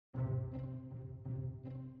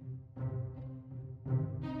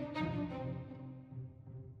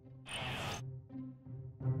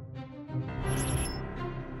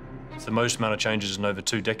It's the most amount of changes in over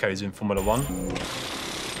 2 decades in Formula One.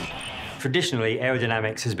 Traditionally,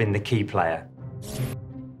 aerodynamics has been the key player.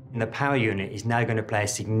 And the power unit is now going to play a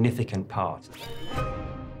significant part.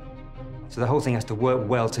 So the whole thing has to work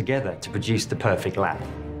well together to produce the perfect lap.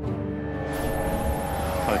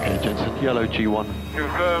 Okay, Jenson, yellow G1.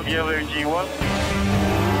 Confirm, yellow G1.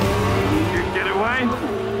 Good getaway.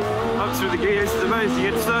 Up through the gears, it's amazing.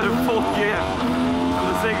 It's third and fourth gear,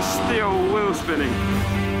 and the thing's still wheel spinning.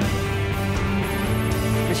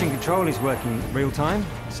 Mission control is working real time,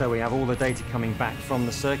 so we have all the data coming back from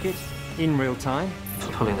the circuit in real time.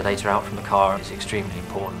 Pulling the data out from the car is extremely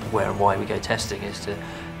important. Where and why we go testing is to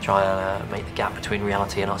try and make the gap between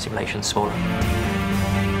reality and our simulation smaller. So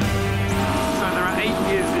there are 8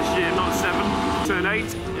 gears this year, not 7. Turn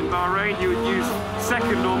 8 in Bahrain, you would use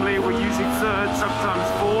second normally, we're using third, sometimes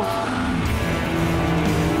fourth.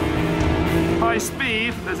 High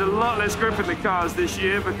speed, there's a lot less grip in the cars this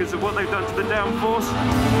year because of what they've done to the downforce.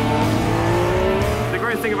 The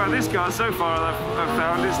great thing about this car so far I've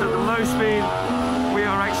found is that the low speed, we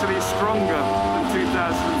are actually stronger than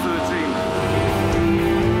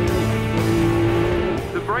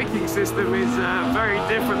 2013. The braking system is very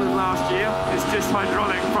different than last year. It's just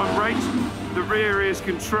hydraulic front brakes. The rear is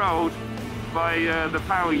controlled by the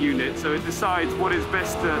power unit, so it decides what is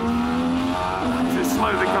best to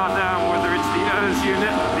slow the car down, whether it's the ERS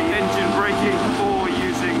unit, the engine braking, or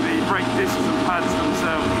using the brake discs and pads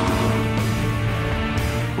themselves.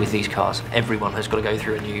 With these cars, everyone has got to go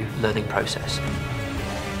through a new learning process.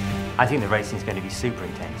 I think the racing is going to be super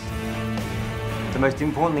intense. The most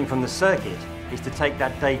important thing from the circuit is to take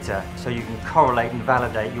that data so you can correlate and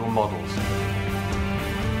validate your models.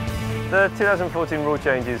 The 2014 rule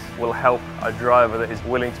changes will help a driver that is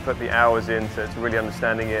willing to put the hours in to really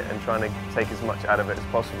understanding it and trying to take as much out of it as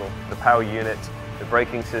possible. The power unit, the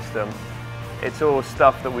braking system, it's all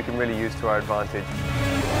stuff that we can really use to our advantage.